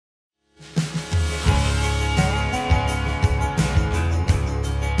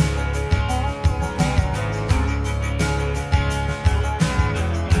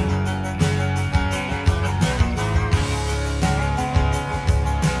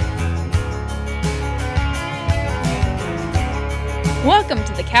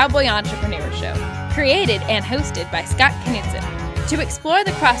Welcome to the Cowboy Entrepreneur Show, created and hosted by Scott Knudsen, to explore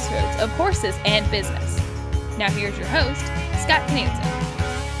the crossroads of horses and business. Now here's your host, Scott Knudsen.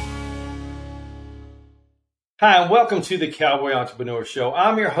 Hi, and welcome to the Cowboy Entrepreneur Show.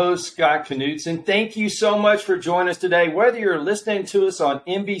 I'm your host, Scott Knudsen. Thank you so much for joining us today. Whether you're listening to us on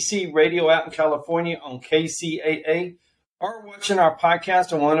NBC Radio out in California on KCAA or watching our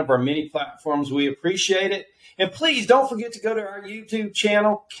podcast on one of our many platforms, we appreciate it. And please don't forget to go to our YouTube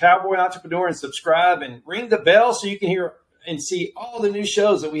channel, Cowboy Entrepreneur, and subscribe and ring the bell so you can hear and see all the new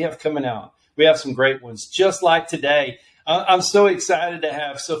shows that we have coming out. We have some great ones, just like today. I'm so excited to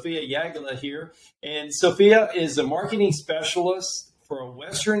have Sophia Jagella here. And Sophia is a marketing specialist for a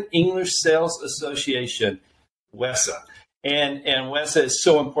Western English Sales Association, WESA. And WESA is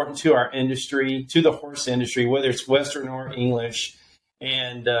so important to our industry, to the horse industry, whether it's Western or English.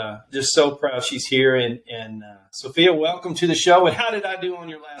 And just so proud she's here. And Sophia, welcome to the show. And how did I do on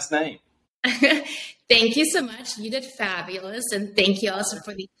your last name? Thank you so much. You did fabulous. And thank you also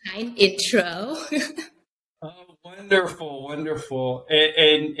for the kind intro. Oh, wonderful, wonderful.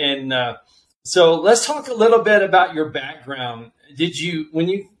 And so let's talk a little bit about your background. Did you, when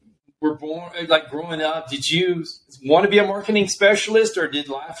you were born, like growing up, did you want to be a marketing specialist, or did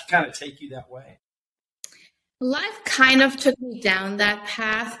life kind of take you that way? Life kind of took me down that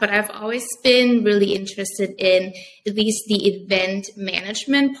path, but I've always been really interested in at least the event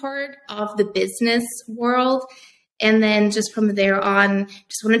management part of the business world. And then just from there on,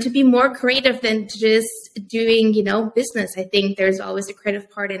 just wanted to be more creative than just doing, business. I think there's always a creative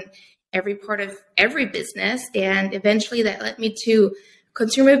part in every part of every business. And eventually that led me to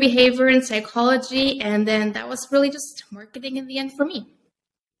consumer behavior and psychology. And then that was really just marketing in the end for me.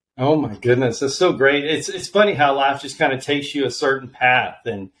 Oh my goodness, that's so great. It's funny how life just kind of takes you a certain path.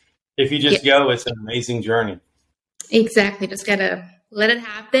 And if you just go, it's an amazing journey. Exactly. Just got to let it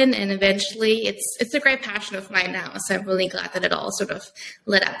happen. And eventually it's a great passion of mine now. So I'm really glad that it all sort of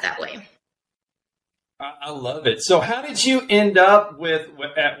lit up that way. I love it. So how did you end up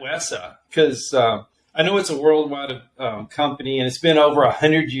at WESA? Because I know it's a worldwide company, and it's been over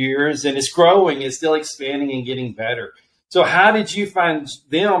 100 years, and it's growing. It's still expanding and getting better. So how did you find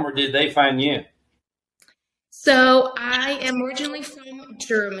them, or did they find you? So I am originally from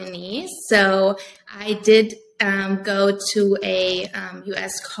Germany. So I did go to a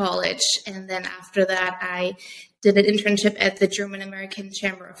U.S. college. And then after that, I did an internship at the German American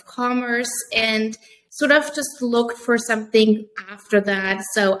Chamber of Commerce and sort of just looked for something after that.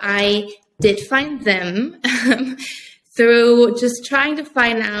 So I did find them through just trying to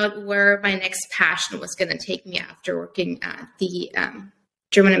find out where my next passion was going to take me after working at the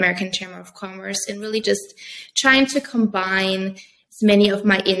German American Chamber of Commerce, and really just trying to combine as many of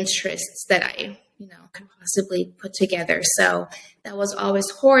my interests that I could possibly put together. So that was always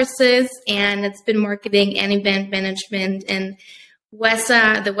horses, and it's been marketing and event management, and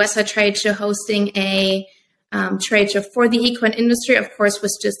WESA, the WESA trade show, hosting a trade show for the equine industry, of course,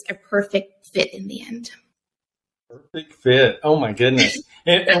 was just a perfect fit in the end. Perfect fit. Oh my goodness.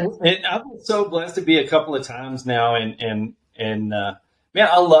 and I've been so blessed to be a couple of times now, and man,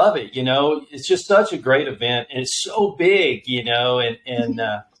 I love it. It's just such a great event, and it's so big,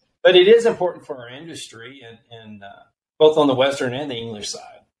 but it is important for our industry, and both on the Western and the English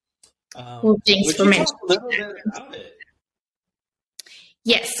side. Well, thanks for mentioning a little bit about it.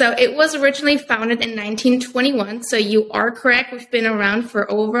 Yes, so it was originally founded in 1921. So you are correct. We've been around for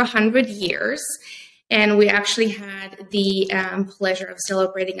over 100 years. And we actually had the pleasure of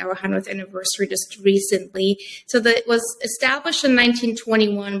celebrating our 100th anniversary just recently. So that was established in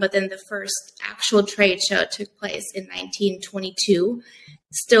 1921, but then the first actual trade show took place in 1922,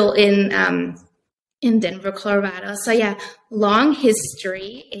 still in Denver, Colorado. So yeah, long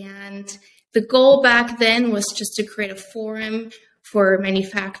history. And the goal back then was just to create a forum for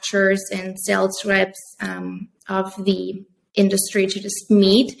manufacturers and sales reps of the industry to just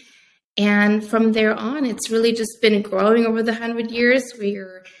meet. And from there on, it's really just been growing over the 100 years.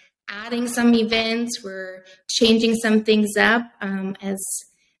 We're adding some events. We're changing some things up. As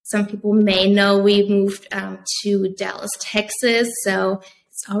some people may know, we moved to Dallas, Texas. So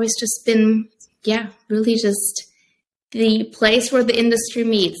it's always just been, really just the place where the industry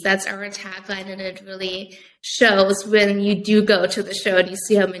meets. That's our tagline, and it really shows when you do go to the show and you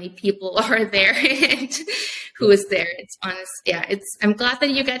see how many people are there and who is there. It's honest. I'm glad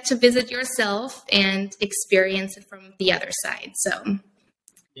that you get to visit yourself and experience it from the other side. So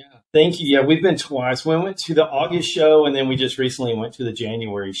yeah, thank you. Yeah, we've been twice. We went to the August show, and then we just recently went to the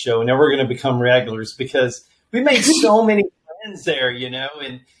January show. And now we're going to become regulars because we made so many friends there,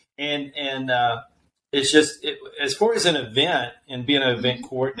 and as far as an event and being an event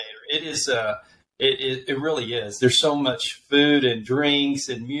coordinator, it is. It really is. There's so much food and drinks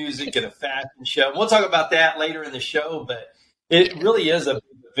and music and a fashion show. We'll talk about that later in the show, but it really is a big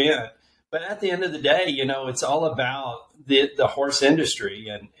event. But at the end of the day, it's all about the horse industry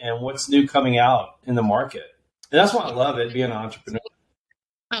and what's new coming out in the market. And that's why I love it, being an entrepreneur.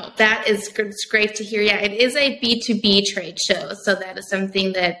 Oh, that is good. It's great to hear. Yeah, it is a B2B trade show. So that is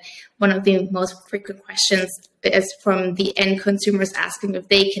something that one of the most frequent questions is from the end consumers asking if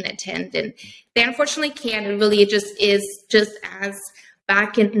they can attend. And they unfortunately can't. It really just is just as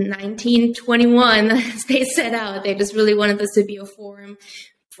back in 1921, as they set out. They just really wanted this to be a forum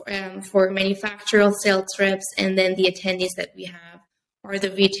for manufacturer sales reps. And then the attendees that we have are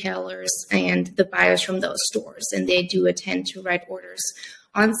the retailers and the buyers from those stores. And they do attend to write orders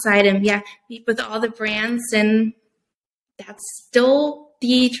on site and meet with all the brands, and that's still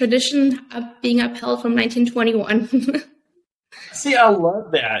the tradition of being upheld from 1921. See, I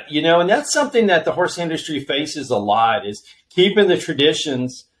love that, and that's something that the horse industry faces a lot, is keeping the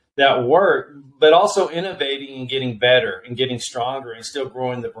traditions that work, but also innovating and getting better and getting stronger and still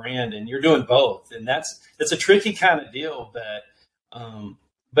growing the brand. And you're doing both, and it's a tricky kind of deal, but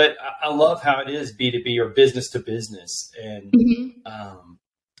I love how it is B2B or business to business. And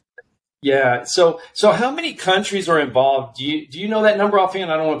so how many countries are involved? Do you know that number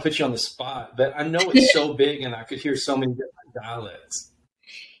offhand? I don't want to put you on the spot, but I know it's so big, and I could hear so many different dialects.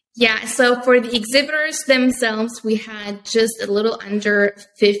 Yeah, so for the exhibitors themselves, we had just a little under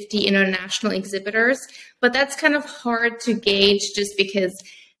 50 international exhibitors, but that's kind of hard to gauge just because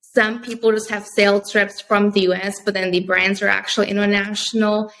some people just have sales reps from the US, but then the brands are actually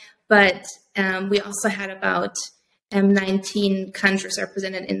international. But we also had about 19 countries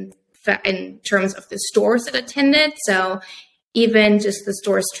represented in terms of the stores that attended. So even just the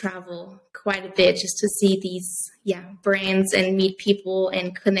stores travel quite a bit just to see these brands and meet people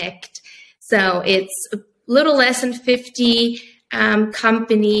and connect. So it's a little less than 50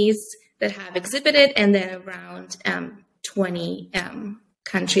 companies that have exhibited, and then around 20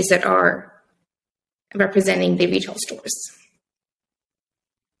 countries that are representing the retail stores.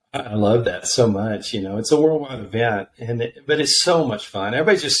 I love that so much. It's a worldwide event, but it's so much fun.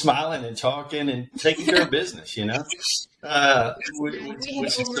 Everybody's just smiling and talking and taking care of business, We had over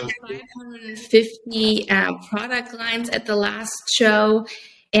 550 product lines at the last show,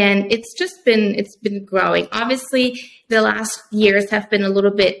 and it's been growing. Obviously, the last years have been a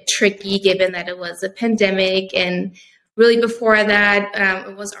little bit tricky given that it was a pandemic, and really before that,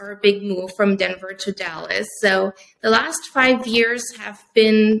 it was our big move from Denver to Dallas. So the last 5 years have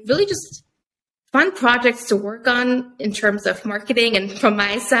been really just fun projects to work on in terms of marketing and from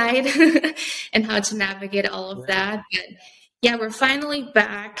my side and how to navigate all of that. But we're finally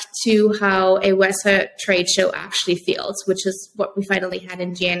back to how a WESA trade show actually feels, which is what we finally had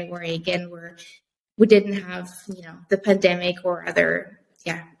in January again, where we didn't have, the pandemic or other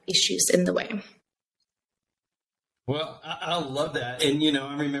issues in the way. Well, I love that. And,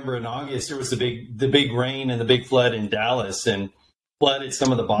 I remember in August, there was the big rain and the big flood in Dallas, and flooded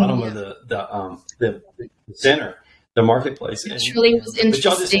some of the bottom of the center, the marketplace. It really was interesting. But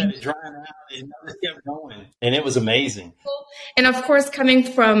y'all just had it drying out and y'all just kept going. And it was amazing. And of course, coming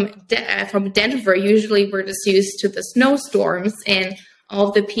from Denver, usually we're just used to the snowstorms, and all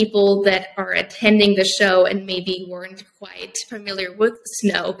of the people that are attending the show and maybe weren't quite familiar with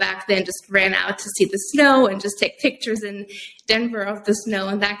snow back then just ran out to see the snow and just take pictures in Denver of the snow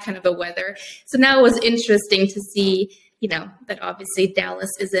and that kind of a weather. So now it was interesting to see, that obviously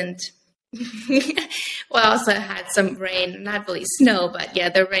Dallas isn't, also had some rain, not really snow, but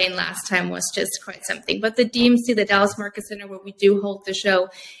the rain last time was just quite something. But the DMC, the Dallas Market Center, where we do hold the show,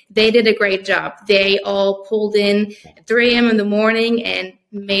 they did a great job. They all pulled in at 3 a.m. in the morning and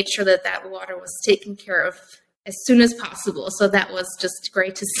made sure that water was taken care of as soon as possible. So that was just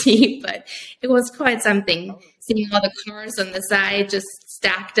great to see, but it was quite something, seeing all the cars on the side just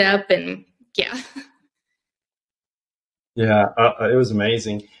stacked up and Yeah, it was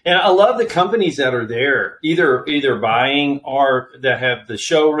amazing. And I love the companies that are there, either buying or that have the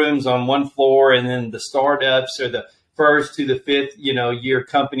showrooms on one floor, and then the startups or the first to the fifth, year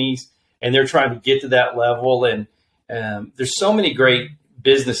companies, and they're trying to get to that level. And there's so many great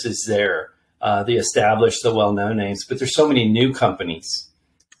businesses there, the established, the well-known names, but there's so many new companies.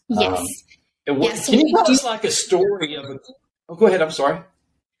 Yes. Can you tell us like a story of go ahead. I'm sorry.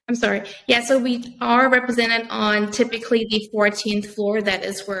 Yeah, so we are represented on typically the 14th floor. That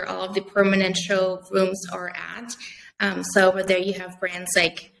is where all of the permanent showrooms are at. So over there you have brands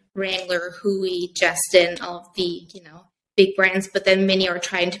like Wrangler, Hui, Justin, all of the, big brands, but then many are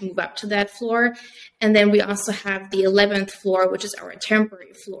trying to move up to that floor. And then we also have the 11th floor, which is our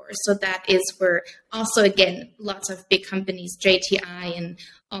temporary floor. So that is where also, again, lots of big companies, JTI and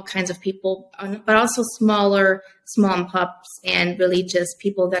all kinds of people, but also smaller mom and pops, and really just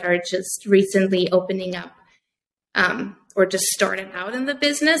people that are just recently opening up or just started out in the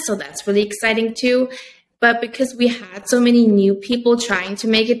business. So that's really exciting too. But because we had so many new people trying to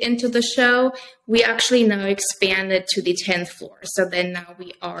make it into the show, we actually now expanded to the 10th floor. So then now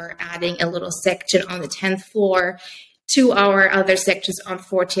we are adding a little section on the 10th floor to our other sections on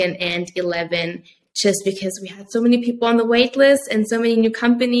 14 and 11, just because we had so many people on the wait list and so many new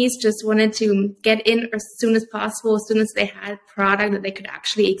companies just wanted to get in as soon as possible, as soon as they had product that they could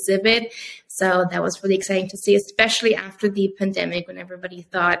actually exhibit. So that was really exciting to see, especially after the pandemic when everybody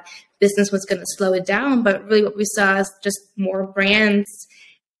thought business was going to slow it down. But really what we saw is just more brands,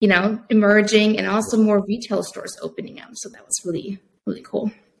 emerging, and also more retail stores opening up. So that was really, really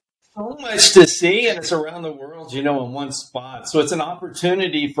cool. So much to see, and it's around the world, in one spot. So it's an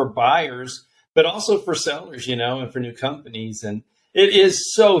opportunity for buyers, but also for sellers, and for new companies. And it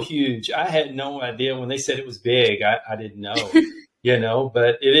is so huge. I had no idea when they said it was big. I didn't know,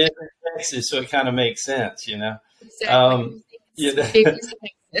 but it is in Texas, so it kind of makes sense, Exactly.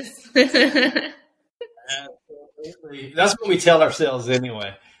 Absolutely. That's what we tell ourselves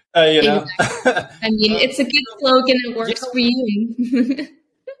anyway. Exactly. I mean, it's a good slogan. It works for you.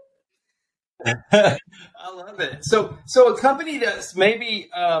 I love it. So a company that's maybe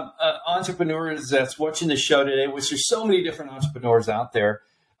entrepreneurs that's watching the show today, which there's so many different entrepreneurs out there,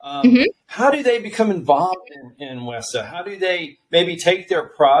 how do they become involved in WESA? How do they maybe take their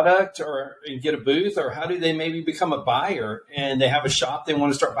product and get a booth, or how do they maybe become a buyer and they have a shop, they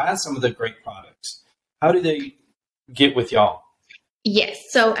want to start buying some of the great products? How do they get with y'all? Yes.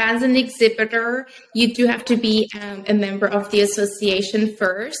 So as an exhibitor, you do have to be a member of the association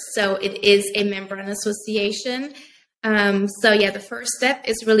first. So it is a member-owned association. The first step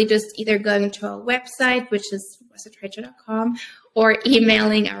is really just either going to our website, which is wesatradeshow.com, or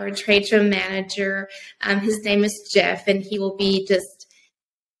emailing our trade show manager. His name is Jeff, and he will be just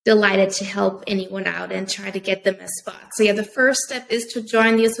delighted to help anyone out and try to get them a spot. So the first step is to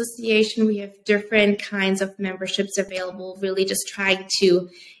join the association. We have different kinds of memberships available, really just trying to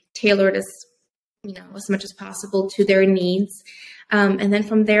tailor it as much as possible to their needs. And then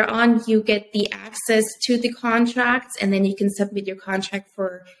from there on, you get the access to the contracts, and then you can submit your contract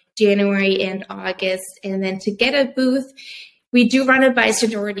for January and August. And then to get a booth, we do run it by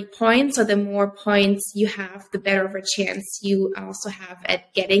seniority points. So the more points you have, the better of a chance you also have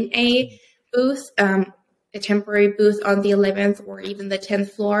at getting a booth, a temporary booth on the 11th or even the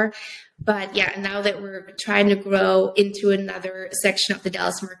 10th floor. But now that we're trying to grow into another section of the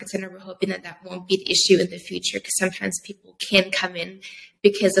Dallas Market Center, we're hoping that won't be an issue in the future, because sometimes people can come in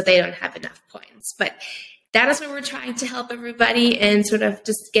because they don't have enough points. But that is where we're trying to help everybody and sort of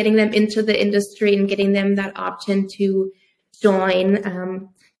just getting them into the industry and getting them that option to join.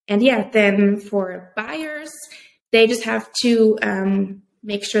 Then for buyers, they just have to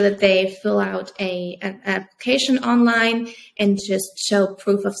make sure that they fill out an application online and just show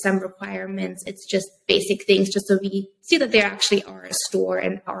proof of some requirements. It's just basic things, just so we see that they actually are a store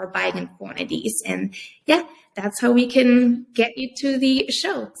and are buying in quantities. And that's how we can get you to the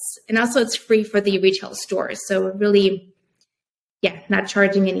shows. And also it's free for the retail stores. So we're really, not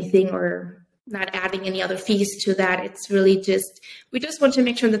charging anything or not adding any other fees to that. It's really we just want to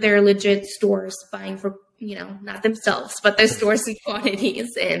make sure that they're legit stores buying for, not themselves, but their stores in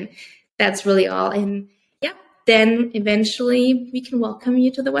quantities. And that's really all. And then eventually we can welcome you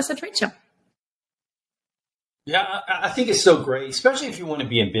to the WESA Trade Show. Yeah, I think it's so great, especially if you want to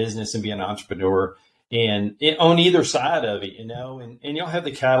be in business and be an entrepreneur and on either side of it, and you'll have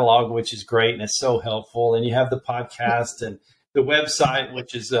the catalog, which is great and it's so helpful. And you have the podcast and the website,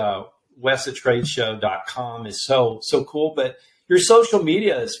 which is wesatradeshow.com is so cool. But your social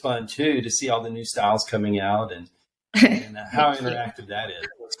media is fun too, to see all the new styles coming out and how interactive that is.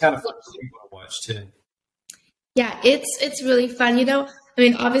 It's kind of fun for people to watch too. Yeah, it's really fun.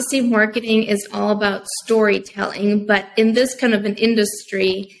 Obviously marketing is all about storytelling, but in this kind of an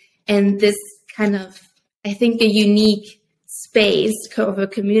industry and this kind of, I think, a unique space of a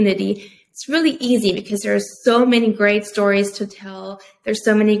community, it's really easy because there's so many great stories to tell. There's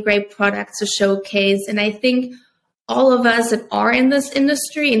so many great products to showcase. And I think all of us that are in this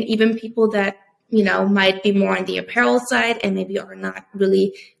industry, and even people that, might be more on the apparel side and maybe are not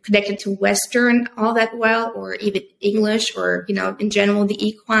really connected to Western all that well, or even English, or, in general, the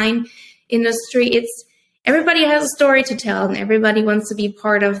equine industry, everybody has a story to tell and everybody wants to be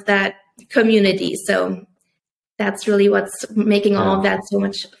part of that community. So that's really what's making all of that so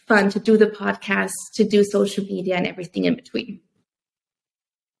much fun, to do the podcast, to do social media and everything in between.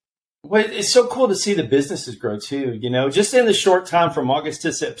 Well, it's so cool to see the businesses grow too. Just in the short time from August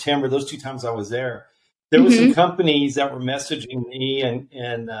to September, those 2 times I was there were some companies that were messaging me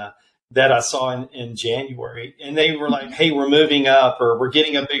and that I saw in January, and they were like, "Hey, we're moving up, or we're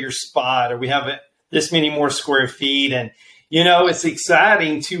getting a bigger spot, or we have this many more square feet." And it's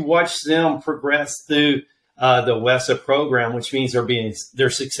exciting to watch them progress through the WESA program, which means they're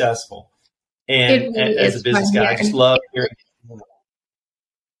successful. And really as a business guy, I just love hearing.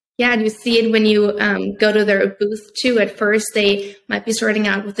 Yeah, and you see it when you go to their booth too. At first, they might be starting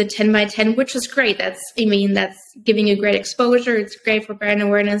out with a 10 by 10, which is great. That's giving you great exposure. It's great for brand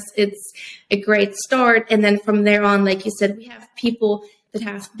awareness. It's a great start. And then from there on, like you said, we have people that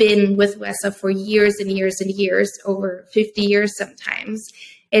have been with WESA for years and years and years, over 50 years sometimes.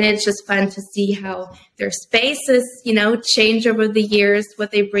 And it's just fun to see how their spaces, change over the years, what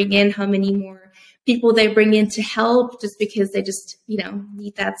they bring in, how many more people they bring in to help, just because they just,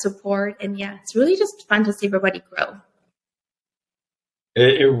 need that support. And yeah, it's really just fun to see everybody grow.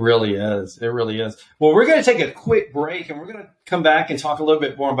 It really is. It really is. Well, we're going to take a quick break, and we're going to come back and talk a little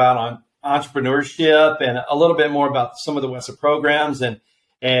bit more about entrepreneurship and a little bit more about some of the WESA programs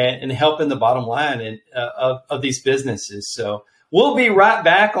and helping the bottom line of these businesses. So we'll be right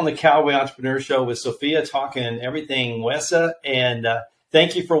back on the Cowboy Entrepreneur Show with Sophia, talking everything WESA. And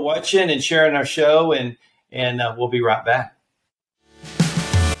thank you for watching and sharing our show, and we'll be right back.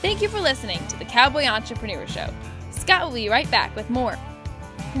 Thank you for listening to the Cowboy Entrepreneur Show. Scott will be right back with more.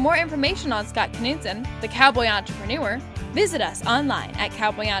 For more information on Scott Knudsen, the Cowboy Entrepreneur, visit us online at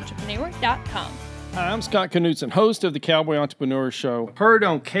cowboyentrepreneur.com. Hi, I'm Scott Knudsen, host of the Cowboy Entrepreneur Show, heard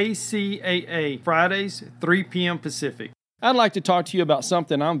on KCAA Fridays, 3 p.m. Pacific. I'd like to talk to you about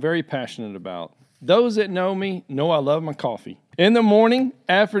something I'm very passionate about. Those that know me know I love my coffee. In the morning,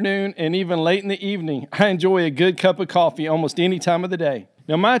 afternoon, and even late in the evening, I enjoy a good cup of coffee almost any time of the day.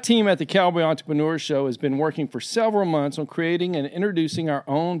 Now, my team at the Cowboy Entrepreneur Show has been working for several months on creating and introducing our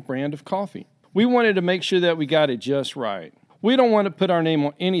own brand of coffee. We wanted to make sure that we got it just right. We don't want to put our name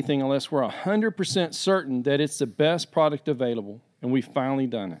on anything unless we're 100% certain that it's the best product available, and we've finally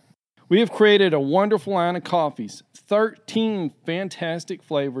done it. We have created a wonderful line of coffees, 13 fantastic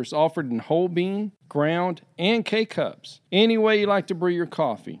flavors offered in whole bean, ground, and K-cups, any way you like to brew your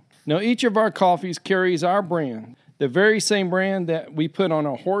coffee. Now, each of our coffees carries our brand, the very same brand that we put on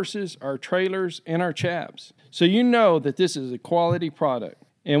our horses, our trailers, and our chaps. So you know that this is a quality product.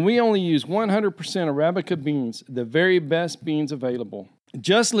 And we only use 100% Arabica beans, the very best beans available.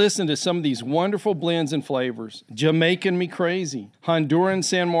 Just listen to some of these wonderful blends and flavors. Jamaican Me Crazy, Honduran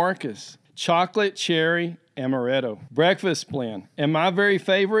San Marcos, Chocolate Cherry Amaretto, Breakfast Blend, and my very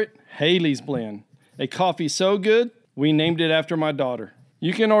favorite, Haley's Blend. A coffee so good, we named it after my daughter.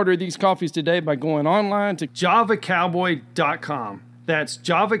 You can order these coffees today by going online to javacowboy.com. That's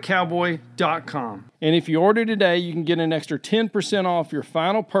javacowboy.com. And if you order today, you can get an extra 10% off your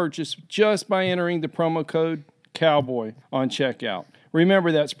final purchase just by entering the promo code COWBOY on checkout.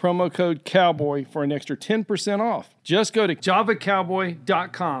 Remember, that's promo code COWBOY for an extra 10% off. Just go to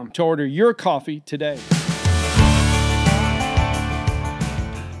javacowboy.com to order your coffee today.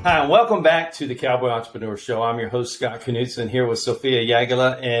 Hi, and welcome back to the Cowboy Entrepreneur Show. I'm your host, Scott Knudsen, here with Sophia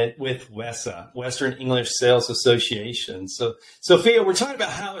Jagella and with WESA, Western English Sales Association. So, Sophia, we're talking about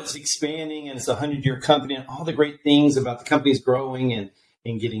how it's expanding and it's a 100-year company and all the great things about the company's growing and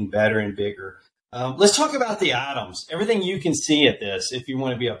getting better and bigger. Let's talk about the items, everything you can see at this, if you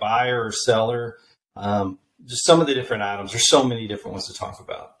want to be a buyer or seller, just some of the different items. There's so many different ones to talk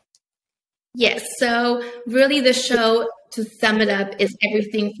about. Yes, so really the show, to sum it up, is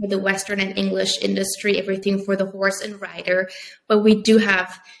everything for the Western and English industry, everything for the horse and rider. But we do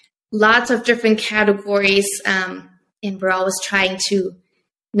have lots of different categories, and we're always trying to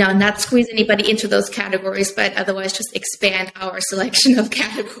not squeeze anybody into those categories, but otherwise just expand our selection of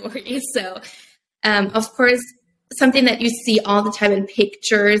categories. So, of course, something that you see all the time in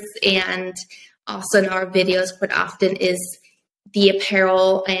pictures and also in our videos quite often is the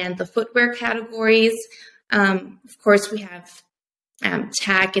apparel and the footwear categories. Of course, we have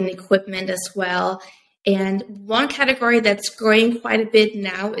tech and equipment as well. And one category that's growing quite a bit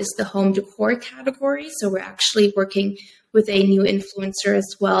now is the home decor category. So we're actually working with a new influencer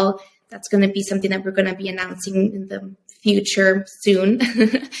as well. That's going to be something that we're going to be announcing in the future soon,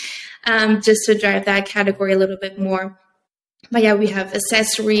 just to drive that category a little bit more. But yeah, we have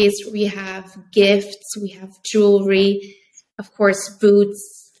accessories, we have gifts, we have jewelry, of course,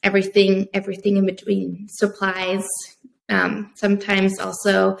 boots, everything in between, supplies, sometimes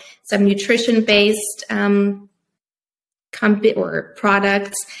also some nutrition-based company or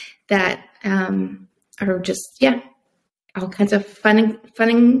products that are just, all kinds of fun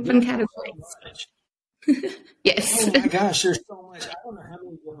categories. Yes. Oh my gosh, there's so much. I don't know how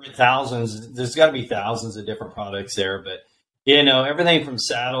many different thousands. There's got to be thousands of different products there, but everything from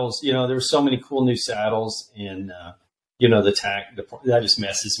saddles. There's so many cool new saddles, and the tack. That just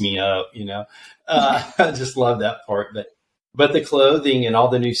messes me up. I just love that part. But the clothing and all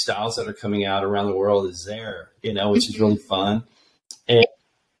the new styles that are coming out around the world is there. Which is really fun. And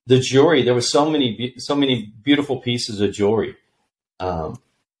the jewelry. There was so many beautiful pieces of jewelry on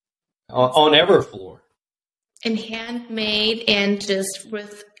every floor. And handmade, and just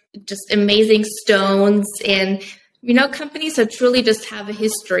with just amazing stones, and companies that truly just have a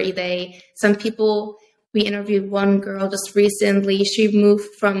history. Some people, we interviewed one girl just recently. She moved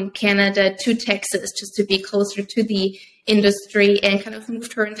from Canada to Texas just to be closer to the industry, and kind of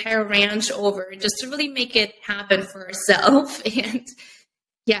moved her entire ranch over just to really make it happen for herself. And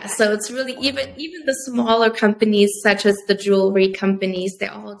so it's really even the smaller companies, such as the jewelry companies, they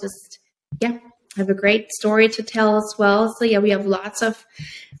all just have a great story to tell as well. So we have lots of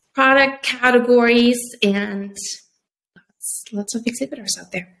product categories and lots of exhibitors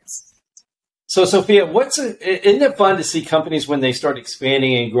out there. So Sophia, isn't it fun to see companies when they start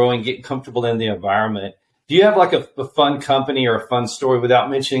expanding and growing, getting comfortable in the environment? Do you have like a fun company or a fun story, without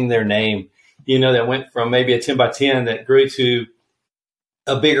mentioning their name, that went from maybe a 10 by 10 that grew to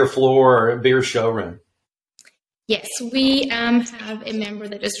a bigger floor or a bigger showroom? Yes, we have a member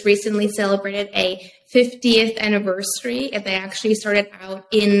that just recently celebrated a 50th anniversary, and they actually started out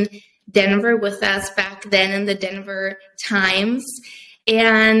in Denver with us back then in the Denver Times,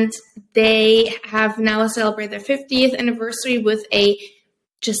 and they have now celebrated their 50th anniversary with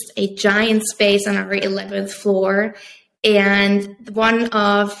just a giant space on our 11th floor, and one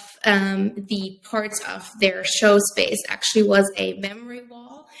of the parts of their show space actually was a memory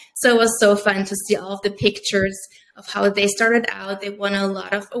wall. So it was so fun to see all of the pictures of how they started out. They won a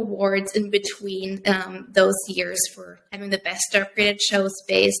lot of awards in between those years for having the best upgraded show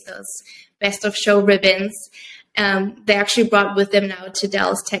space, those best of show ribbons. They actually brought with them now to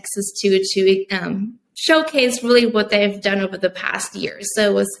Dallas, Texas, to showcase really what they've done over the past years.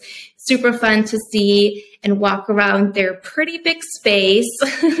 So it was super fun to see and walk around their pretty big space.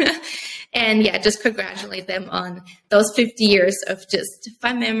 And just congratulate them on those 50 years of just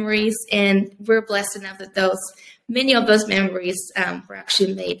fun memories. And we're blessed enough that many of those memories were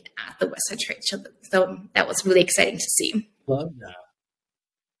actually made at the WESA trade show. So that was really exciting to see. Love that.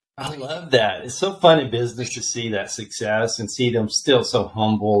 I love that. It's so fun in business to see that success and see them still so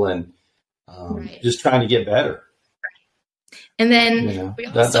humble and just trying to get better. And then we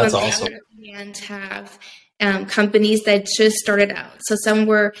also that's awesome. Have companies that just started out. So some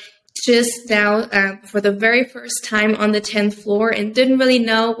were just now for the very first time on the 10th floor and didn't really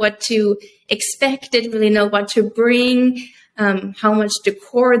know what to expect, didn't really know what to bring, how much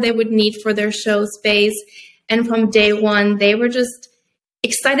decor they would need for their show space. And from day one, they were just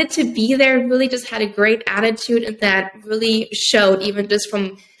excited to be there, really just had a great attitude, and that really showed even just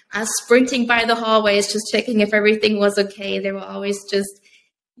from us sprinting by the hallways, just checking if everything was okay. They were always just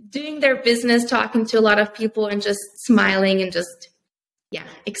doing their business, talking to a lot of people and just smiling and just,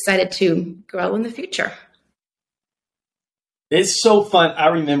 excited to grow in the future. It's so fun. I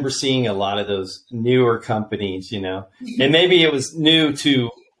remember seeing a lot of those newer companies, and maybe it was new to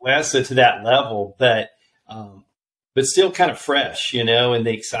WESA to that level, but still kind of fresh, and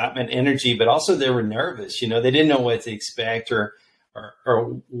the excitement, energy, but also they were nervous, they didn't know what to expect or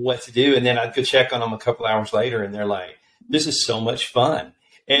what to do. And then I'd go check on them a couple hours later and they're like, this is so much fun.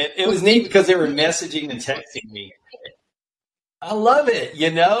 And it was neat because they were messaging and texting me. I love it.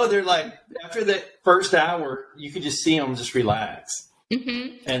 They're like, after the first hour, you could just see them just relax.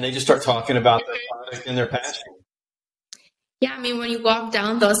 Mm-hmm. And they just start talking about the product and their passion. Yeah. I mean, when you walk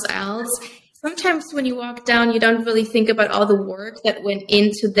down those aisles, sometimes when you walk down, you don't really think about all the work that went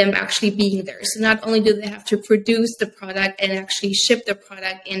into them actually being there. So not only do they have to produce the product and actually ship the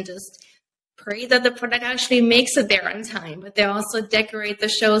product and just pray that the product actually makes it there on time, but they also decorate the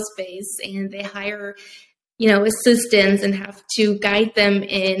show space and they hire, assistants and have to guide them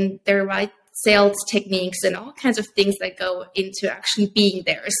in their right sales techniques and all kinds of things that go into actually being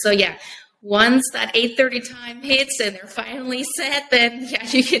there. So once that 8:30 time hits and they're finally set, then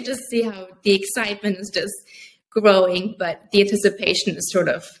you can just see how the excitement is just growing, but the anticipation is sort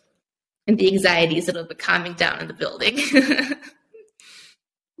of, and the anxiety is a little bit calming down in the building.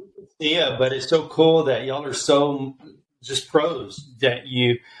 Yeah, but it's so cool that y'all are so just pros that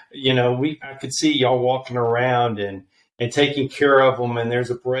I could see y'all walking around and and taking care of them, and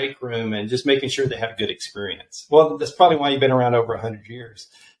there's a break room, and just making sure they have a good experience. Well, that's probably why you've been around over 100 years.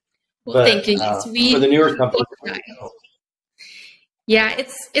 Well, thank you. Yes, for the newer companies. Yeah,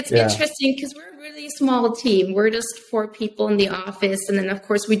 it's interesting because we're a really small team. We're just 4 people in the office. And then, of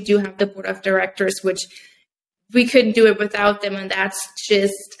course, we do have the board of directors, which we couldn't do it without them. And that's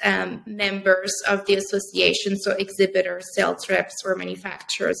just members of the association, so exhibitors, sales reps, or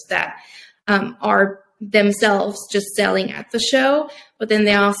manufacturers that are themselves just selling at the show. But then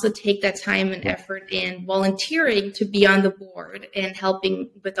they also take that time and effort in volunteering to be on the board and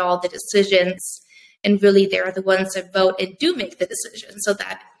helping with all the decisions. And really, they're the ones that vote and do make the decision, so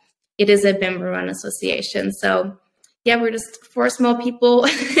that it is a member-run association. So, yeah, we're just 4 small people.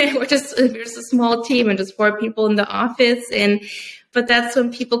 we're just a small team and just 4 people in the office. But that's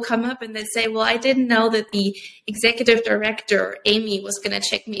when people come up and they say, well, I didn't know that the executive director, Amy, was going to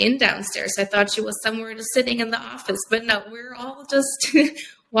check me in downstairs. I thought she was somewhere just sitting in the office. But no, we're all just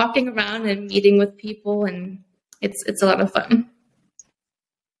walking around and meeting with people, and it's a lot of fun.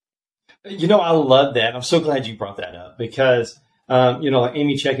 I love that. I'm so glad you brought that up because, like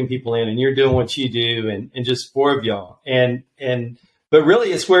Amy checking people in, and you're doing what you do, and just 4 of y'all. But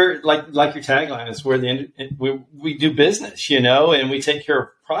really, it's where, like your tagline, it's where we do business, and we take care of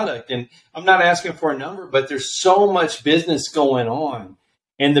product. And I'm not asking for a number, but there's so much business going on,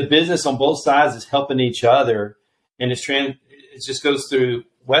 and the business on both sides is helping each other. And it just goes through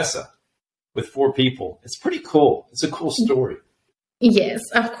WESA with 4 people. It's pretty cool. It's a cool story. Yes,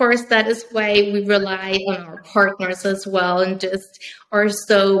 of course, that is why we rely on our partners as well, and just are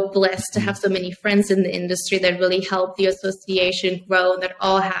so blessed to have so many friends in the industry that really help the association grow, that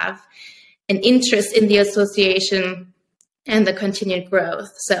all have an interest in the association and the continued growth.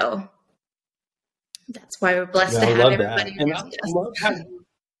 So that's why we're blessed to have everybody around us.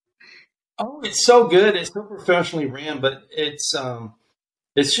 It's so good. It's so professionally ran, but it's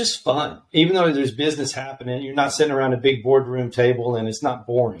just fun. Even though there's business happening, you're not sitting around a big boardroom table, and it's not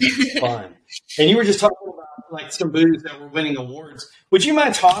boring. It's fun. And you were just talking about like some booths that were winning awards. Would you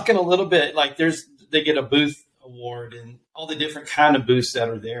mind talking a little bit? Like they get a booth award and all the different kind of booths that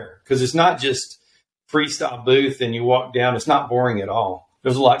are there, because it's not just freestyle booth and you walk down. It's not boring at all.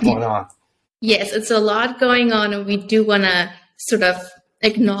 There's a lot going on. Yes, it's a lot going on, and we do want to sort of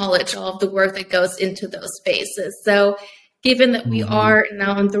acknowledge all of the work that goes into those spaces. So given that we are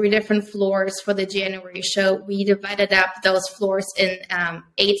now on 3 different floors for the January show, we divided up those floors in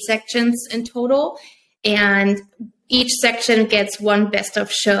 8 sections in total. And each section gets one Best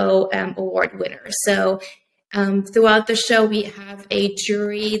of Show award winner. So throughout the show, we have a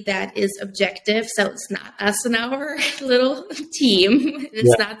jury that is objective. So it's not us and our little team.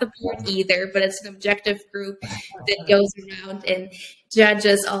 It's not the board either, but it's an objective group that goes around and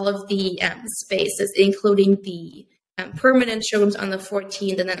judges all of the spaces, including the permanent showrooms on the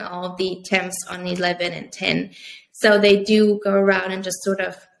 14th, and then all of the temps on 11 and 10. So they do go around and just sort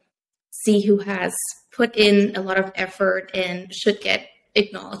of see who has put in a lot of effort and should get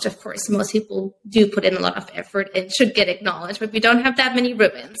acknowledged. Of course, most people do put in a lot of effort and should get acknowledged, but we don't have that many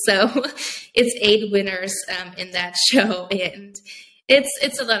ribbons. So it's 8 winners in that show, and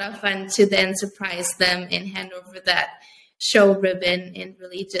it's a lot of fun to then surprise them and hand over that show ribbon and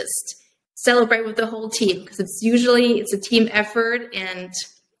really just celebrate with the whole team, because it's a team effort, and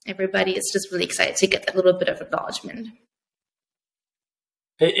everybody is just really excited to get that little bit of acknowledgement.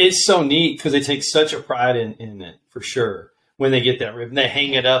 It's so neat because they take such a pride in it, for sure. When they get that ribbon, they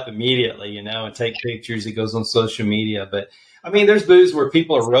hang it up immediately, and take pictures. It goes on social media. But I mean, there's booths where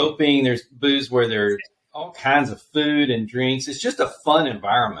people are roping. There's booths where there's all kinds of food and drinks. It's just a fun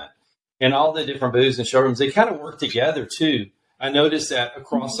environment. And all the different booths and showrooms, they kind of work together too. I noticed that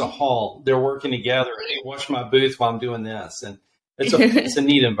across the hall, they're working together. Hey, watch my booth while I'm doing this. And it's a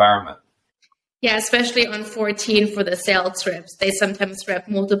neat environment. Yeah, especially on 14 for the sales reps. They sometimes rep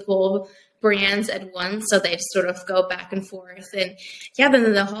multiple brands at once, so they sort of go back and forth. And yeah, then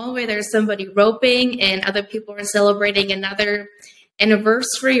in the hallway, there's somebody roping, and other people are celebrating another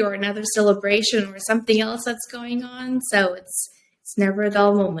anniversary or another celebration or something else that's going on. So it's never a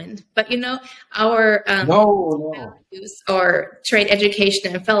dull moment. But our values are trade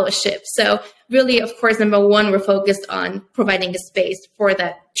education and fellowship. So really, of course, number one, we're focused on providing a space for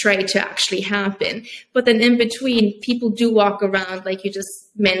that trade to actually happen. But then in between, people do walk around, like you just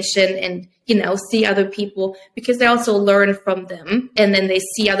mentioned, and see other people, because they also learn from them. And then they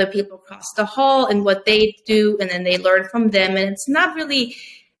see other people across the hall and what they do, and then they learn from them. And it's not really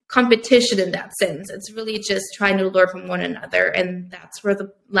competition in that sense. It's really just trying to learn from one another. And that's where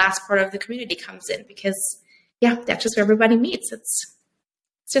the last part of the community comes in, because that's just where everybody meets. It's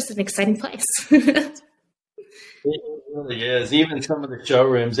just an exciting place. It really is. Even some of the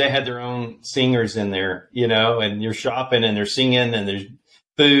showrooms, they had their own singers in there, and you're shopping and they're singing and there's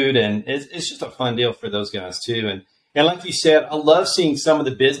food, and it's just a fun deal for those guys too. And like you said, I love seeing some of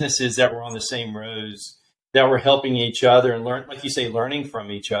the businesses that were on the same rows that were helping each other and like you say, learning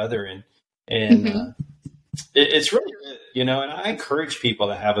from each other. And it's really good, and I encourage people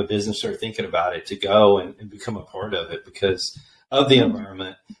that have a business or thinking about it to go and become a part of it because of the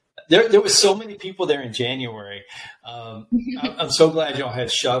environment. There was so many people there in January. I'm so glad y'all had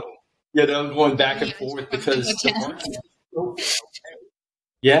shuttle, going back and forth because the parking is so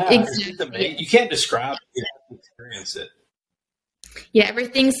yeah, Exactly. you can't describe it. You have to experience it. Yeah,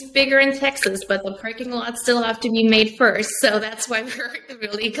 everything's bigger in Texas, but the parking lots still have to be made first. So that's why we're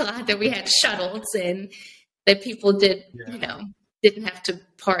really glad that we had shuttles and that people didn't have to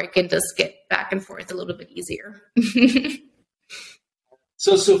park and just get back and forth a little bit easier.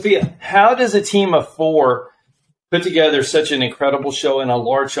 So, Sophia, how does a team of 4 put together such an incredible show in a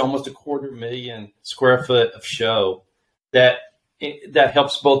large, almost 250,000 square foot of show that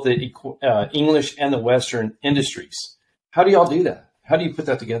helps both the English and the Western industries? How do y'all do that? How do you put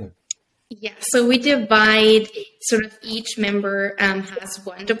that together? Yeah, so we divide sort of each member has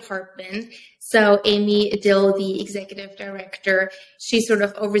one department. So Amy Dill, the executive director, she sort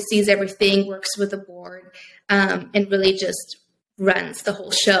of oversees everything, works with the board, and really just runs the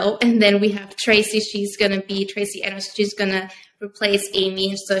whole show. And then we have Tracy. Tracy Ennis. She's going to replace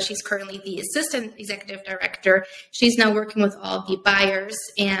Amy. So she's currently the assistant executive director. She's now working with all the buyers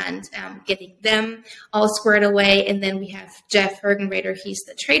and getting them all squared away. And then we have Jeff Hergenrader. He's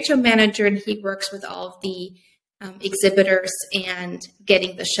the trade show manager, and he works with all of the exhibitors and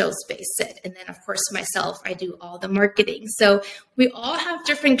getting the show space set. And then, of course, myself, I do all the marketing. So we all have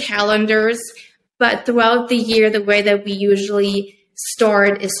different calendars. But throughout the year, the way that we usually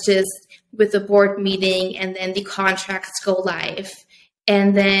start is just with the board meeting, and then the contracts go live.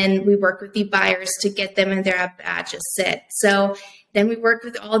 And then we work with the buyers to get them and their badges set. So then we work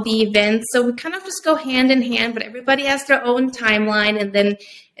with all the events. So we kind of just go hand in hand, but everybody has their own timeline. And then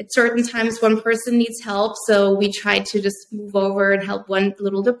at certain times, one person needs help. So we try to just move over and help one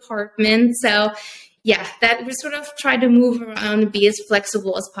little department. So yeah, that we sort of try to move around and be as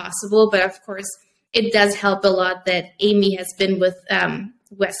flexible as possible. But of course, it does help a lot that Amy has been with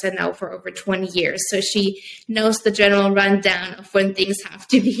WESA now for over 20 years. So she knows the general rundown of when things have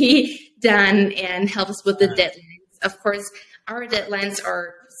to be done and helps with the deadlines. Of course, our deadlines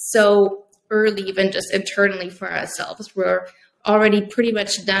are so early, even just internally for ourselves. We're already pretty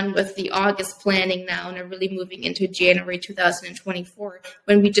much done with the August planning now and are really moving into January 2024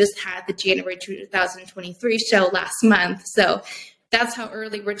 when we just had the January 2023 show last month. So that's how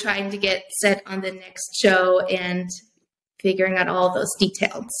early we're trying to get set on the next show and figuring out all those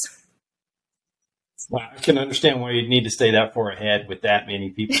details. Well, I can understand why you'd need to stay that far ahead with that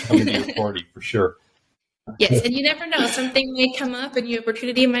many people coming to your party for sure. Yes, and you never know. Something may come up, a new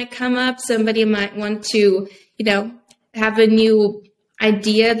opportunity might come up. Somebody might want to, have a new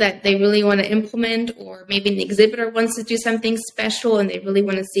idea that they really want to implement, or maybe an exhibitor wants to do something special and they really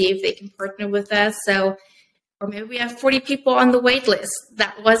want to see if they can partner with us. So, or maybe we have 40 people on the wait list.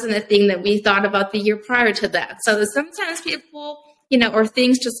 That wasn't a thing that we thought about the year prior to that. So sometimes people, or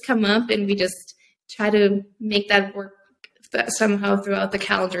things just come up and we just try to make that work somehow throughout the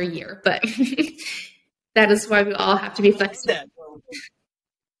calendar year. But that is why we all have to be flexible.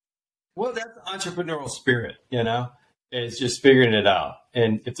 Well, that's the entrepreneurial spirit, It's just figuring it out.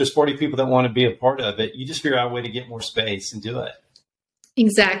 And if there's 40 people that want to be a part of it, you just figure out a way to get more space and do it.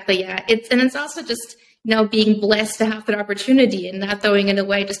 Exactly, yeah. It's also just being blessed to have that opportunity and not throwing it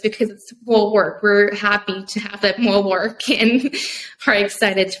away just because it's more work. We're happy to have that more work and are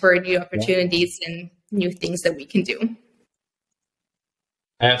excited for new opportunities and new things that we can do.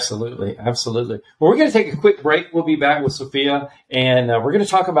 Absolutely. Absolutely. Well, we're going to take a quick break. We'll be back with Sophia, and we're going to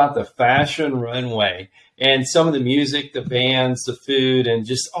talk about the fashion runway and some of the music, the bands, the food, and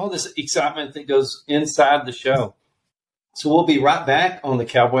just all this excitement that goes inside the show. So we'll be right back on the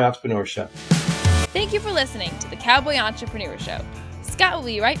Cowboy Entrepreneur Show. Thank you for listening to the Cowboy Entrepreneur Show. Scott will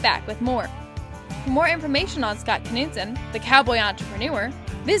be right back with more. For more information on Scott Knudsen, the Cowboy Entrepreneur,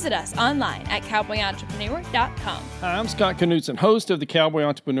 visit us online at cowboyentrepreneur.com. Hi, I'm Scott Knudsen, host of the Cowboy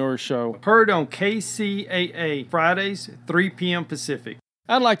Entrepreneur Show, heard on KCAA Fridays, 3 p.m. Pacific.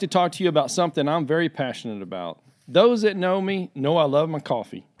 I'd like to talk to you about something I'm very passionate about. Those that know me know I love my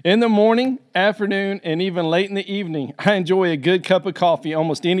coffee. In the morning, afternoon, and even late in the evening, I enjoy a good cup of coffee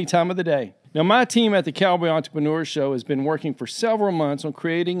almost any time of the day. Now, my team at the Cowboy Entrepreneur Show has been working for several months on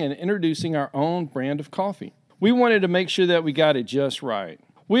creating and introducing our own brand of coffee. We wanted to make sure that we got it just right.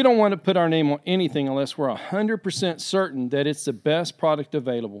 We don't want to put our name on anything unless we're 100% certain that it's the best product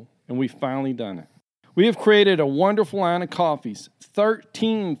available, and we've finally done it. We have created a wonderful line of coffees,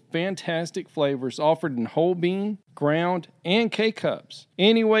 13 fantastic flavors offered in whole bean, ground, and K-Cups.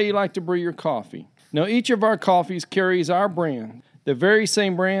 Any way you like to brew your coffee. Now, each of our coffees carries our brand, the very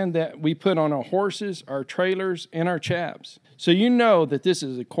same brand that we put on our horses, our trailers, and our chaps. So you know that this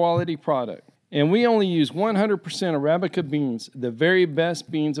is a quality product. And we only use 100% Arabica beans, the very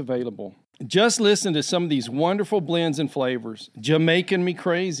best beans available. Just listen to some of these wonderful blends and flavors. Jamaican Me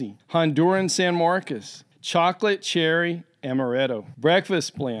Crazy, Honduran San Marcos, Chocolate Cherry Amaretto,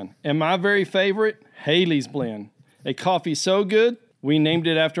 Breakfast Blend, and my very favorite, Haley's Blend. A coffee so good, we named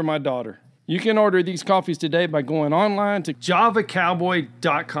it after my daughter. You can order these coffees today by going online to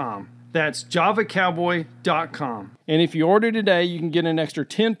javacowboy.com. That's javacowboy.com. And if you order today, you can get an extra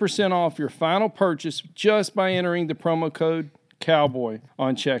 10% off your final purchase just by entering the promo code COWBOY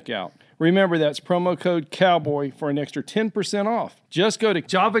on checkout. Remember, that's promo code COWBOY for an extra 10% off. Just go to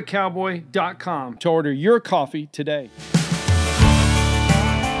javacowboy.com to order your coffee today.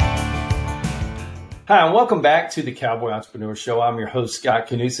 Hi, and welcome back to the Cowboy Entrepreneur Show. I'm your host, Scott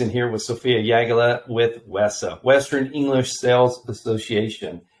Knudsen, here with Sophia Jagella with WESA, Western English Sales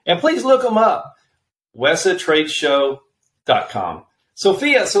Association. And please look them up, WESAtradeshow.com.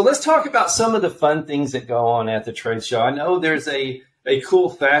 Sophia, so let's talk about some of the fun things that go on at the trade show. I know there's a cool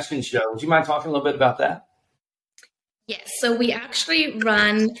fashion show. Would you mind talking a little bit about that? Yes, so we actually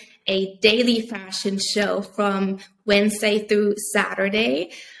run a daily fashion show from Wednesday through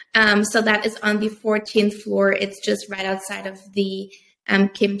Saturday. So that is on the 14th floor. It's just right outside of the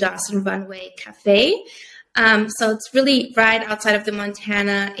Kim Dawson Runway Cafe. So it's really right outside of the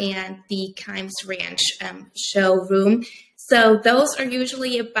Montana and the Kimes Ranch showroom. So those are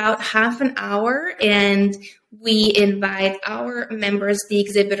usually about half an hour, and we invite our members, the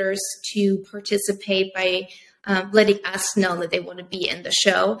exhibitors, to participate by letting us know that they want to be in the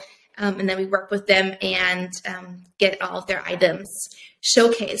show. And then we work with them and get all of their items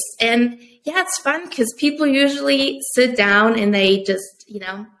showcased. And yeah, it's fun because people usually sit down and they just,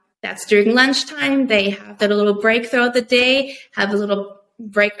 that's during lunchtime. They have that little break throughout the day, have a little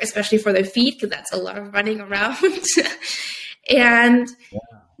break, especially for their feet, because that's a lot of running around. And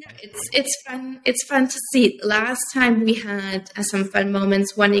yeah, it's fun. It's fun to see. Last time we had some fun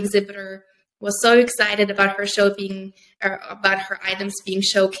moments. One exhibitor was so excited about her about her items being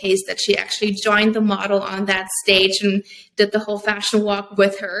showcased that she actually joined the model on that stage and did the whole fashion walk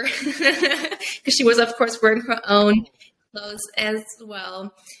with her, because she was, of course, wearing her own clothes as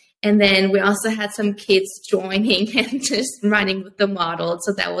well. And then we also had some kids joining and just running with the model.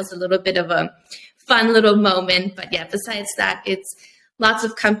 So that was a little bit of a fun little moment. But yeah, besides that, it's lots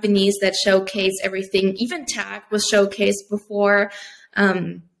of companies that showcase everything. Even TAG was showcased before.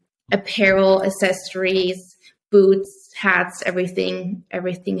 Apparel, accessories, boots, hats, everything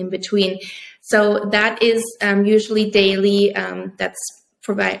in between. So that is usually daily. That's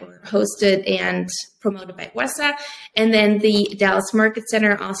hosted and promoted by WESA. And then the Dallas Market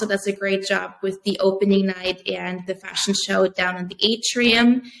Center also does a great job with the opening night and the fashion show down in the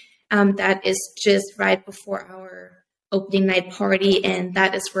atrium. That is just right before our opening night party, and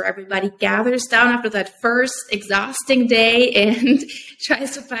that is where everybody gathers down after that first exhausting day and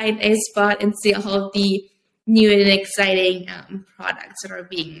tries to find a spot and see all of the new and exciting products that are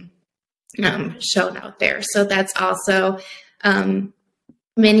being shown out there. So that's also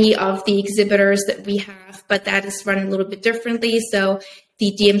many of the exhibitors that we have, but that is run a little bit differently. So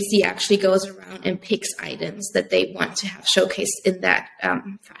the DMC actually goes around and picks items that they want to have showcased in that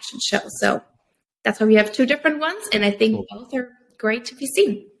fashion show. So that's why we have two different ones, and I think both are great to be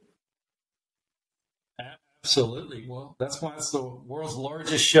seen. Absolutely. Well, that's why it's the world's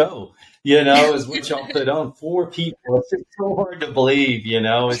largest show, is what y'all put on. 4 people. It's just so hard to believe,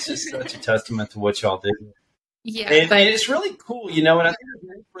 It's just such a testament to what y'all do. Yeah. And it's really cool, and I think it's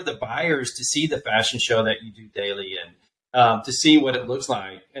great for the buyers to see the fashion show that you do daily and to see what it looks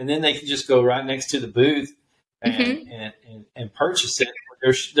like. And then they can just go right next to the booth and purchase it.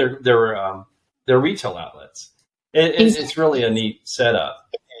 Their retail outlets. It's really a neat setup,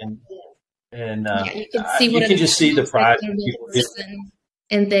 and you can see you can just see the pride.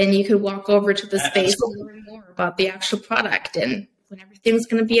 And then you could walk over to the space and learn more about the actual product and when everything's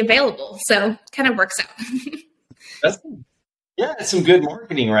going to be available. So it kind of works out. It's some good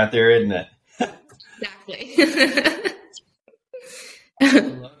marketing right there, isn't it? Exactly. I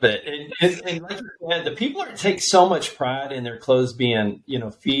love it. And like you said, the people take so much pride in their clothes being,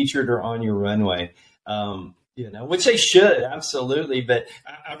 featured or on your runway, which they should, absolutely. But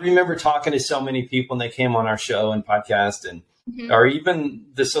I remember talking to so many people, and they came on our show and podcast, and or even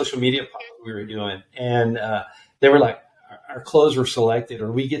the social media post we were doing. And they were like, our clothes were selected,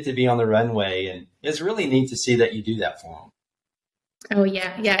 or we get to be on the runway. And it's really neat to see that you do that for them. Oh,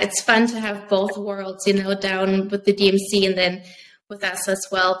 yeah. Yeah. It's fun to have both worlds, down with the DMC and then with us as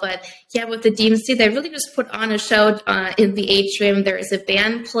well. But yeah, with the DMC, they really just put on a show in the atrium. There is a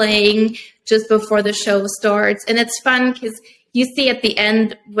band playing just before the show starts. And it's fun because you see at the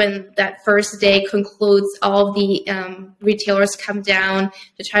end when that first day concludes, all the retailers come down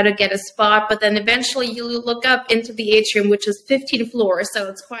to try to get a spot. But then eventually you look up into the atrium, which is 15 floors. So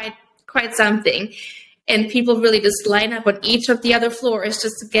it's quite something. And people really just line up on each of the other floors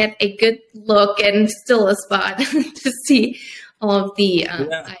just to get a good look and still a spot to see all of the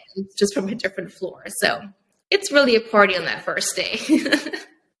items just from a different floor. So it's really a party on that first day.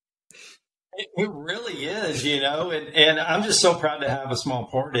 It really is, and I'm just so proud to have a small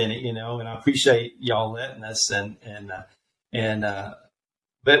part in it, and I appreciate y'all letting us.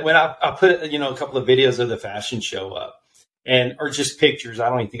 But when I put, a couple of videos of the fashion show up, or just pictures, I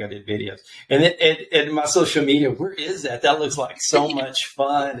don't even think I did videos. And in my social media, where is that? That looks like so much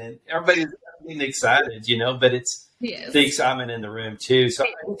fun, and everybody's excited, but it's the excitement in the room too. So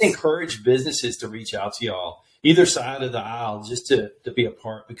I encourage businesses to reach out to y'all, either side of the aisle, just to be a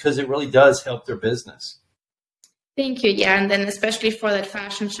part, because it really does help their business. Thank you. Yeah. And then especially for that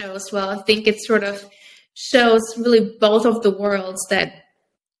fashion show as well, I think it sort of shows really both of the worlds that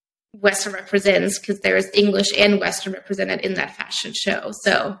WESA represents, because there's English and Western represented in that fashion show.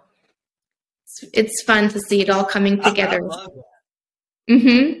 So it's fun to see it all coming together. I love that.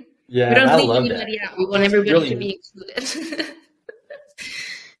 Mm-hmm. Yeah, we don't leave anybody out. We want everybody to be included.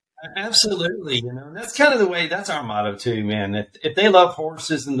 Absolutely. And that's kind of the way, that's our motto too, man. If they love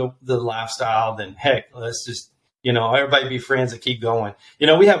horses and the lifestyle, then heck, let's just, everybody be friends and keep going.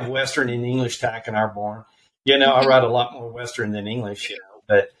 We have Western and English tack in our barn. I write a lot more Western than English,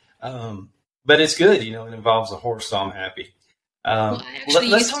 but it's good. It involves a horse, so I'm happy.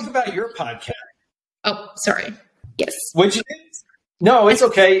 Let's talk about your podcast. Oh, sorry. Yes. What'd you do? No, it's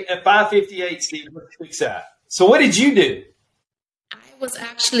okay. At 5:58, Steve, let's fix that. So what did you do? I was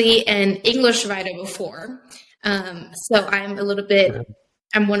actually an English writer before. So I'm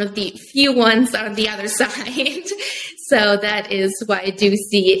one of the few ones on the other side. So that is why I do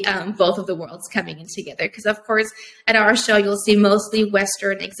see both of the worlds coming in together. Because, of course, at our show, you'll see mostly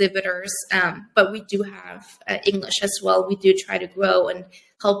Western exhibitors, but we do have English as well. We do try to grow and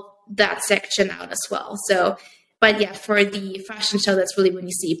help that section out as well. So, but yeah, for the fashion show, that's really when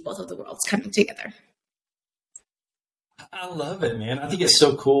you see both of the worlds coming together. I love it, man. I think it's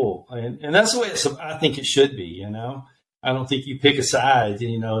so cool. And that's the way I think it should be, I don't think you pick a side,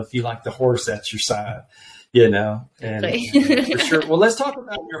 if you like the horse, that's your side, and for sure. Well, let's talk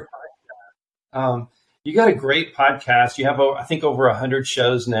about your podcast. You got a great podcast. You have, I think, over 100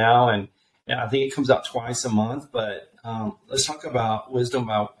 shows now, and I think it comes out twice a month, but let's talk about Wisdom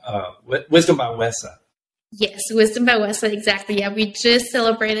by WESA. Yes, Wisdom by WESA, exactly. Yeah, we just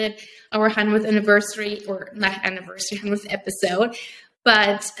celebrated our 100th anniversary, or not anniversary, 100th episode.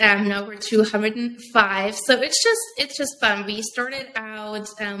 But now we're 205. So it's just fun. We started out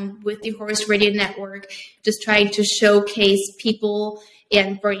with the Horse Radio Network, just trying to showcase people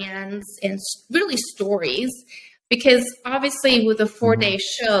and brands and really stories. Because obviously with a 4-day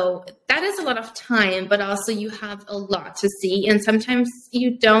show, that is a lot of time, but also you have a lot to see. And sometimes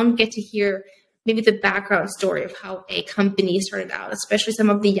you don't get to hear maybe the background story of how a company started out, especially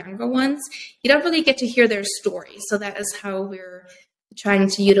some of the younger ones. You don't really get to hear their story. So that is how we're trying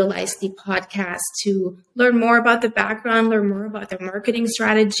to utilize the podcast to learn more about the background, learn more about their marketing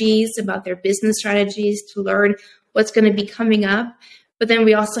strategies, about their business strategies, to learn what's going to be coming up. But then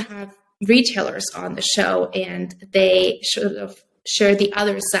we also have retailers on the show, and they sort of share the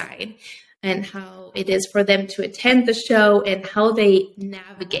other side and how it is for them to attend the show and how they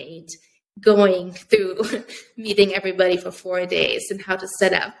navigate going through meeting everybody for 4 days and how to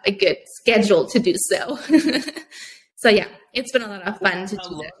set up a good schedule to do so. So yeah, it's been a lot of fun to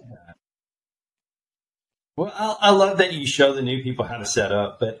do that. Well, I love that you show the new people how to set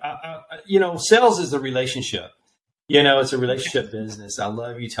up, but sales is a relationship. It's a relationship business. I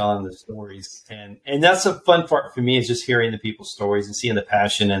love you telling the stories, and that's a fun part for me, is just hearing the people's stories and seeing the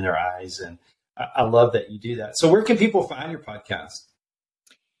passion in their eyes. And I love that you do that. So where can people find your podcast?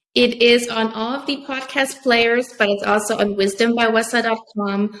 It is on all of the podcast players, but it's also on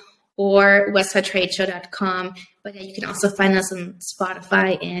wisdombywesa.com or wesatradeshow.com. But you can also find us on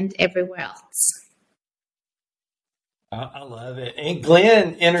Spotify and everywhere else. I love it. And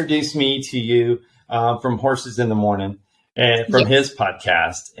Glenn introduced me to you from Horses in the Morning and from his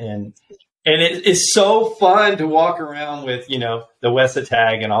podcast. And And it's so fun to walk around with, the WESA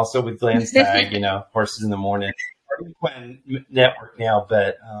tag and also with Glenn's tag, Horses in the Morning. Network now,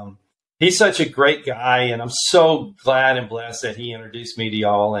 but he's such a great guy, and I'm so glad and blessed that he introduced me to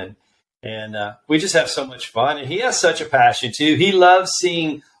y'all, and we just have so much fun. And he has such a passion too. He loves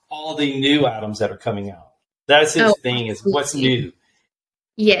seeing all the new items that are coming out. That's his thing, is what's new.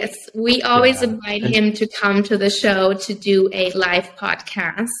 Yes, we always invite him to come to the show to do a live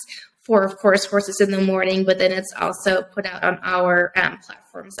podcast for, of course, Horses in the Morning, but then it's also put out on our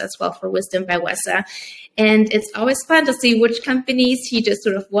platforms as well for Wisdom by WESA. And it's always fun to see which companies he just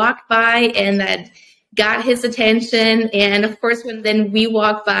sort of walked by and that got his attention. And of course, when then we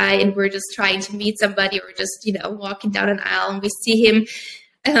walk by and we're just trying to meet somebody or just, walking down an aisle and we see him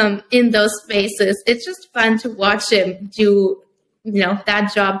in those spaces, it's just fun to watch him do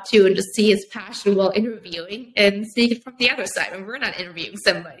that job too, and just see his passion while interviewing and see it from the other side when we're not interviewing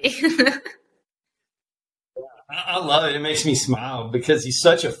somebody. I love it. It makes me smile because he's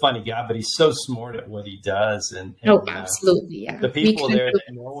such a funny guy, but he's so smart at what he does. And absolutely. Yeah. The people there that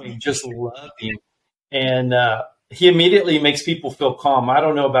know him just love him. And he immediately makes people feel calm. I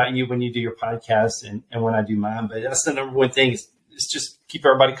don't know about you when you do your podcast and when I do mine, but that's the number one thing is just keep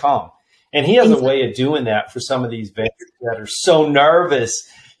everybody calm. And he has a way of doing that for some of these vendors that are so nervous,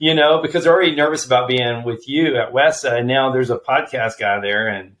 because they're already nervous about being with you at WESA, and now there's a podcast guy there.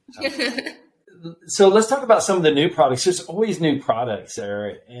 And so let's talk about some of the new products. There's always new products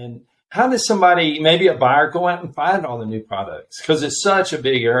there. And how does somebody, maybe a buyer, go out and find all the new products? Because it's such a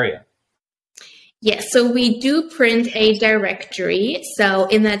big area. Yes, so we do print a directory. So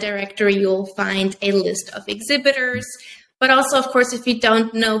in that directory, you'll find a list of exhibitors. But also, of course, if you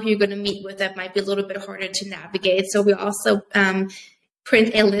don't know who you're going to meet with, that might be a little bit harder to navigate. So we also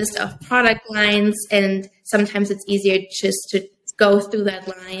print a list of product lines, and sometimes it's easier just to go through that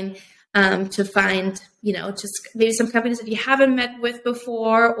line to find, just maybe some companies that you haven't met with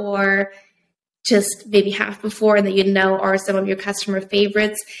before, or just maybe have before and that are some of your customer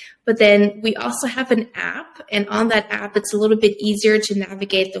favorites. But then we also have an app, and on that app, it's a little bit easier to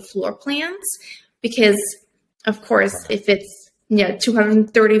navigate the floor plans because, of course, if it's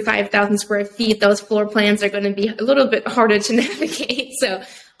 235,000 square feet, those floor plans are going to be a little bit harder to navigate. So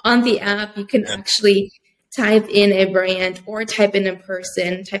on the app, you can actually type in a brand or type in a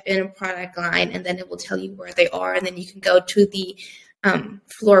person, type in a product line, and then it will tell you where they are. And then you can go to the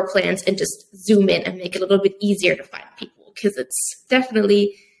floor plans and just zoom in and make it a little bit easier to find people, because it's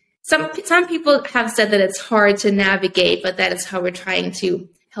definitely some people have said that it's hard to navigate, but that is how we're trying to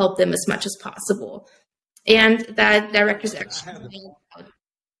help them as much as possible. And that director's actually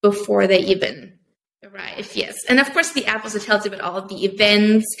before they even arrive. Yes. And of course, the app also tells you about all of the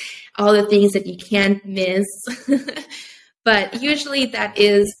events, all the things that you can't miss. But usually that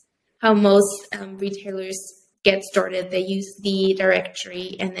is how most retailers get started. They use the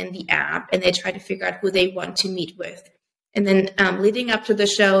directory and then the app, and they try to figure out who they want to meet with. And then leading up to the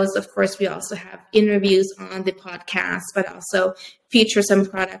shows, of course, we also have interviews on the podcast, but also feature some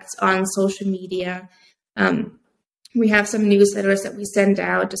products on social media. We have some newsletters that we send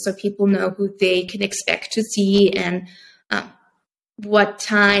out just so people know who they can expect to see and what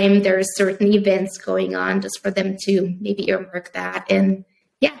time there's certain events going on, just for them to maybe earmark that. And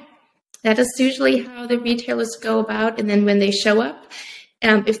yeah, that is usually how the retailers go about. And then when they show up,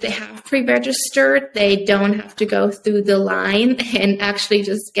 if they have pre-registered, they don't have to go through the line and actually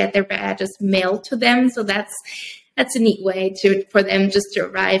just get their badges mailed to them. So that's a neat way for them just to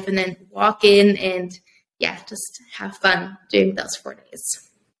arrive and then walk in and just have fun during those 4 days.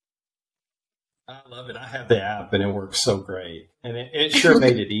 I love it. I have the app and it works so great. And it sure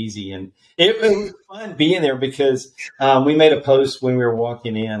made it easy. And it was fun being there because we made a post when we were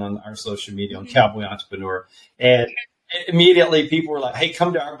walking in on our social media on Cowboy Entrepreneur. And immediately people were like, hey,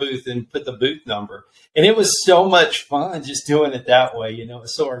 come to our booth and put the booth number. And it was so much fun just doing it that way. It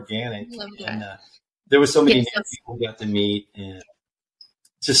was so organic. And there was so many new people we got to meet, and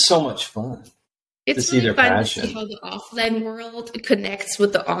just so much fun. It's really fun to see how the offline world connects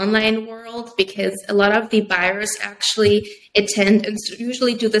with the online world, because a lot of the buyers actually attend and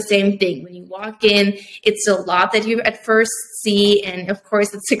usually do the same thing. When you walk in, it's a lot that you at first see. And of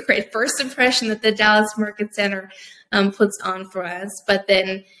course, it's a great first impression that the Dallas Market Center puts on for us. But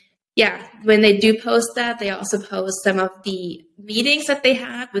then, when they do post that, they also post some of the meetings that they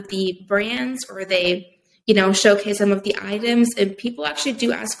had with the brands, or they showcase some of the items, and people actually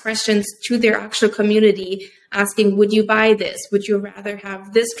do ask questions to their actual community asking, would you buy this? Would you rather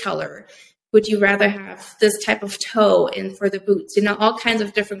have this color? Would you rather have this type of toe in for the boots? All kinds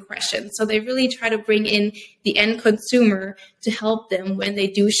of different questions. So they really try to bring in the end consumer to help them when they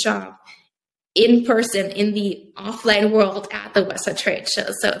do shop in person in the offline world at the WESA trade show.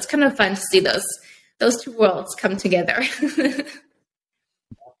 So it's kind of fun to see those two worlds come together.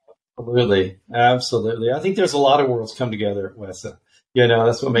 Absolutely. I think there's a lot of worlds come together at WESA.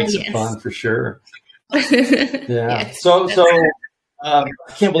 That's what makes it fun for sure. Yeah. Yes. So I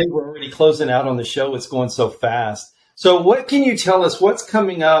can't believe we're already closing out on the show. It's going so fast. So what can you tell us? What's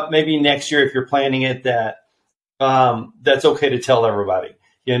coming up maybe next year if you're planning it that's okay to tell everybody?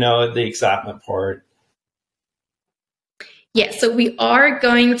 The excitement part. Yeah, so we are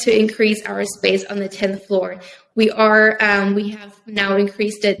going to increase our space on the 10th floor. We have now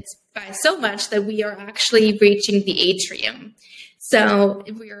increased it by so much that we are actually reaching the atrium. So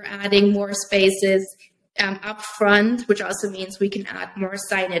we are adding more spaces up front, which also means we can add more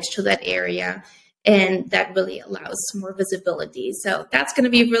signage to that area. And that really allows more visibility. So that's going to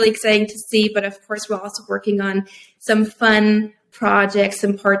be really exciting to see. But of course, we're also working on some fun projects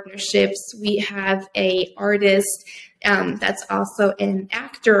and partnerships. We have a artist that's also an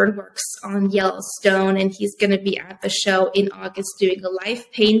actor and works on Yellowstone, and he's going to be at the show in August doing a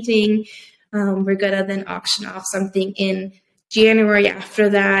live painting. We're going to then auction off something in January after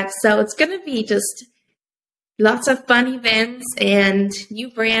that. So it's going to be just lots of fun events and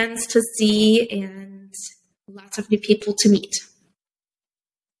new brands to see and lots of new people to meet.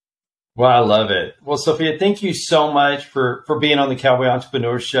 Well, I love it. Well, Sophia, thank you so much for being on the Cowboy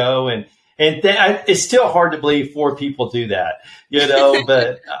Entrepreneur Show. And it's still hard to believe 4 people do that,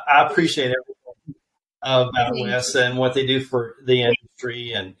 but I appreciate everything about WESA and what they do for the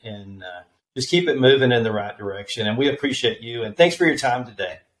industry and just keep it moving in the right direction. And we appreciate you. And thanks for your time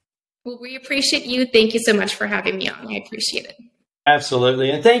today. Well, we appreciate you. Thank you so much for having me on. I appreciate it.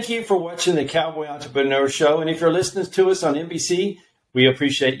 Absolutely. And thank you for watching the Cowboy Entrepreneur Show. And if you're listening to us on NBC, we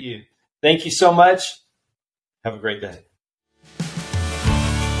appreciate you. Thank you so much. Have a great day.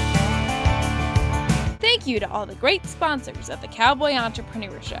 Thank you to all the great sponsors of the Cowboy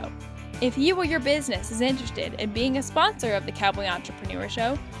Entrepreneur Show. If you or your business is interested in being a sponsor of the Cowboy Entrepreneur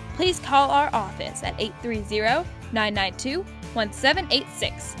Show, please call our office at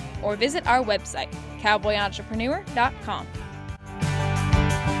 830-992-1786 or visit our website, cowboyentrepreneur.com.